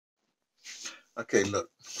Okay, look,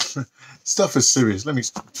 stuff is serious. Let me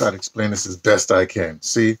try to explain this as best I can.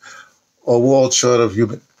 See, a wall chart of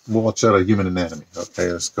human anatomy.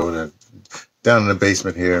 Okay, let's go down in the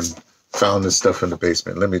basement here and found this stuff in the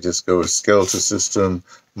basement. Let me just go skeletal system,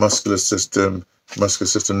 muscular system,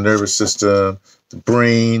 nervous system, the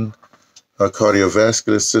brain,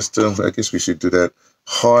 cardiovascular system. I guess we should do that.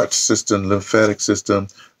 Heart system, lymphatic system,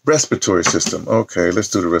 respiratory system. Okay, let's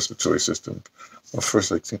do the respiratory system. Well,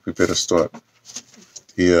 first, I think we better start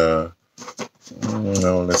the,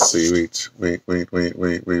 no, let's see, wait,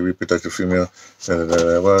 reproductive female.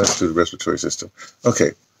 Well, let's do the respiratory system.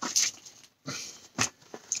 Okay. This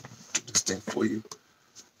thing for you.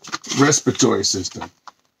 Respiratory system.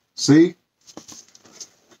 See?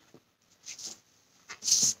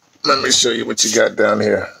 Let me show you what you got down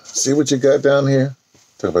here. See what you got down here?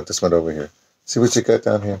 Talk about this one over here. See what you got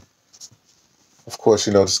down here? Of course,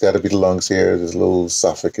 you know, there's got to be the lungs here. There's a little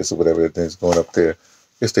esophagus or whatever that thing's going up there. I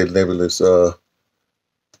guess they label this, and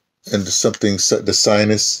something, the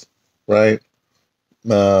sinus, right?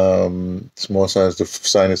 Small sinus, the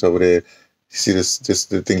sinus over there. You see this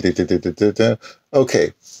the thing they did.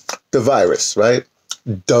 Okay, the virus, right?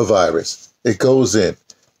 The virus. It goes in.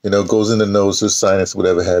 You know, goes in the nose, the sinus,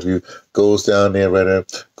 whatever have you, goes down there, right there,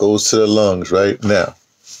 goes to the lungs, right? Now,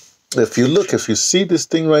 if you see this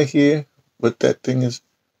thing right here, what that thing is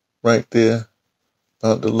right there,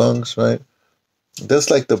 the lungs, right? That's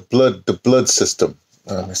like the blood system.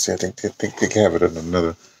 Let me see, I think they have it in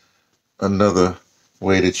another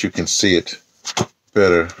way that you can see it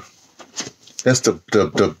better. That's the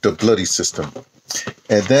bloody system.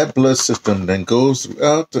 And that blood system then goes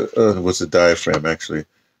out to, what's the diaphragm actually?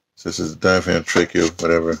 So this is the diaphragm, trachea,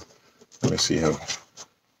 whatever. Let me see how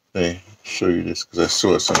they show you this, because I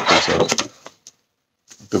saw it someplace else.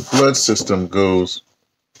 The blood system goes,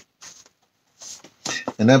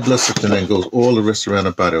 and that blood system then goes all the rest around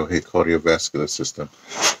the body. Okay, cardiovascular system,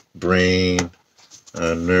 brain,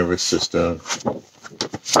 nervous system.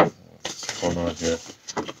 Hold on here.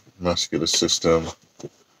 Muscular system.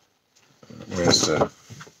 Where's the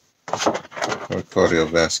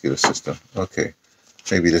cardiovascular system? Okay.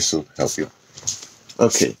 Maybe this will help you.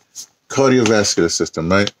 Okay, cardiovascular system,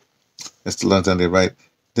 right? That's the lungs down there, right?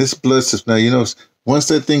 This blood system, now, you know, once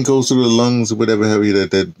that thing goes through the lungs or whatever,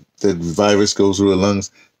 that virus goes through the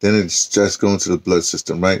lungs, then it starts going to the blood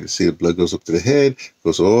system, right? You see the blood goes up to the head,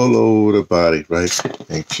 goes all over the body, right?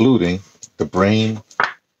 Including the brain.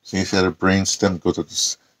 See, you see how the brain stem goes up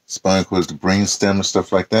the spinal cord, the brain stem and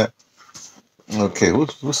stuff like that. Okay,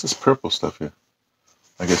 what's this purple stuff here?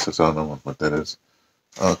 I guess I don't know what that is.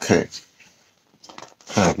 Okay,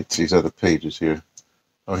 kind of get to these other pages here.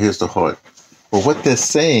 Oh, here's the heart. Well, what they're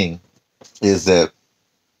saying is that,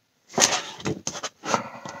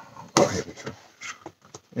 oh,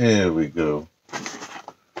 here we go.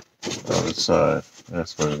 Other side,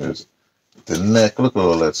 that's what it is. The neck, look at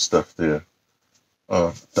all that stuff there.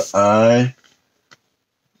 The eye,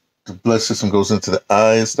 the blood system goes into the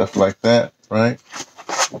eye and stuff like that, right?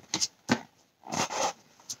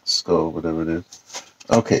 Skull, whatever it is.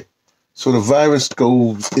 Okay, so the virus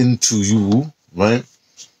goes into you, right?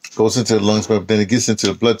 Goes into the lungs, but then it gets into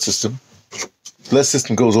the blood system. Blood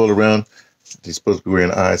system goes all around. You're supposed to be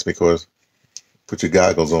wearing eyes because put your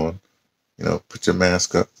goggles on, you know, put your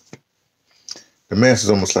mask up. The mask is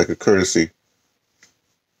almost like a courtesy.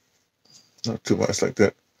 Not too much like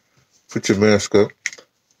that. Put your mask up.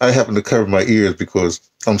 I happen to cover my ears because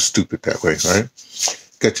I'm stupid that way, right?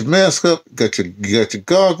 Got your mask up, you got your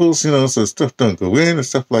goggles, you know, so stuff don't go in and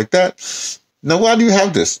stuff like that. Now, why do you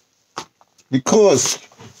have this? Because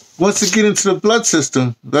once it gets into the blood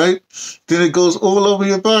system, right, then it goes all over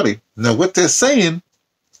your body. Now, what they're saying,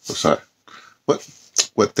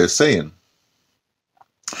 what they're saying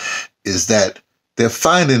is that they're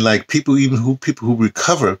finding like people who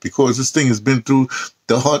recover, because this thing has been through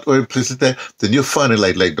the heart or places like that, then you're finding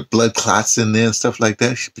like the blood clots in there and stuff like that.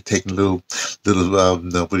 You should be taking little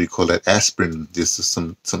what do you call that, aspirin. This is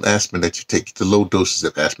some aspirin that you take, the low doses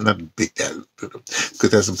of aspirin, not big,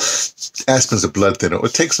 because there's some aspirin's a blood thinner, or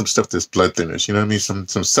take some stuff that's blood thinners, you know what I mean, some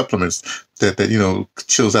supplements that you know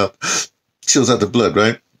chills out the blood,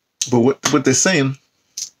 right? But what they're saying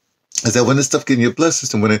is that when this stuff gets in your blood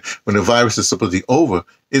system, when the virus is supposed to be over,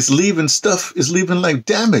 it's leaving like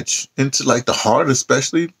damage into like the heart,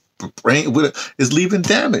 especially brain. It's leaving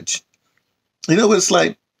damage. You know what it's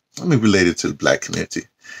like? Let me relate it to the black community.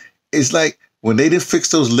 It's like when they didn't fix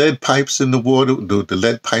those lead pipes in the water, the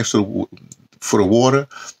lead pipes for the water,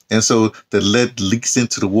 and so the lead leaks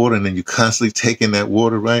into the water, and then you constantly take in that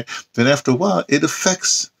water, right? Then after a while, it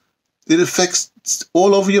affects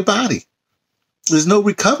all over your body. There's no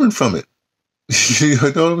recovering from it. You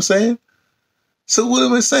know what I'm saying? So what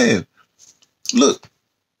am I saying? Look,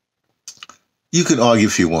 you can argue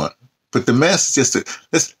if you want, but the mass is just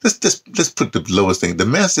let's put the lowest thing. The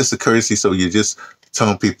mass is just a courtesy, so you're just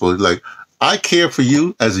telling people like, I care for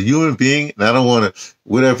you as a human being, and I don't want to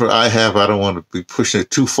whatever I have. I don't want to be pushing it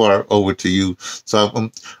too far over to you. So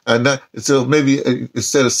I'm not. So maybe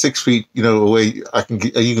instead of 6 feet, away,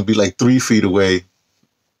 you can be like 3 feet away.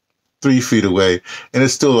 3 feet away, and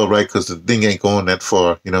it's still all right because the thing ain't going that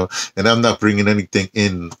far, and I'm not bringing anything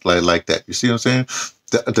in like that. You see what I'm saying?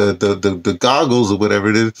 The goggles or whatever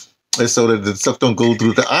it is so that the stuff don't go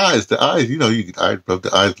through the eyes. The eyes, you can rub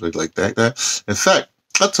the eyes like that. In fact,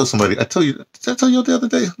 I told somebody, did I tell you the other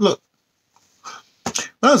day? Look,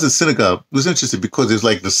 when I was in synagogue, it was interesting because it's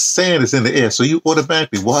like the sand is in the air, so you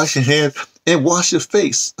automatically wash your hands and wash your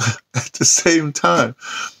face at the same time.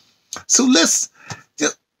 So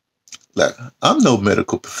Like, I'm no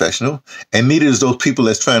medical professional, and neither is those people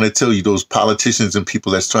that's trying to tell you, those politicians and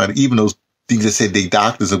people that's trying to, even those things that say they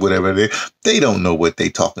doctors or whatever, they don't know what they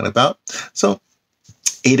talking about. So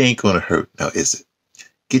it ain't going to hurt now, is it?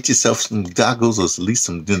 Get yourself some goggles or at least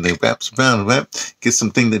some, then they wraps around, get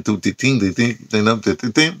some thing that do the thing, I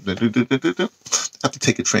have to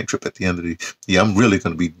take a train trip at the end of the year. I'm really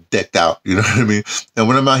going to be decked out, you know what I mean? And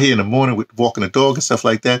when I'm out here in the morning walking the dog and stuff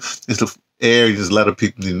like that, it's the air, there's a lot of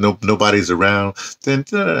people, nobody's around. Then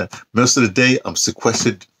most of the day, I'm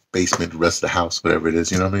sequestered, basement, the rest of the house, whatever it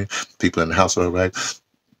is, you know what I mean? People in the house are all right.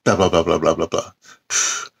 Blah, blah, blah, blah, blah, blah, blah.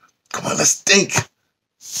 Come on, let's think.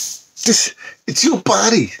 It's your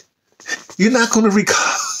body. You're not going to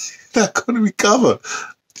recover. You're not going to recover.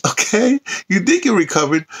 Okay? You think you're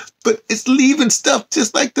recovered, but it's leaving stuff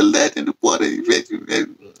just like the lead in the water.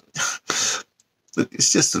 Look,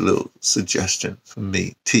 it's just a little suggestion from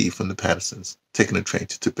me, T from the Pattersons, taking a train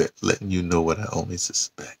to Tibet, letting you know what I only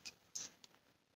suspect.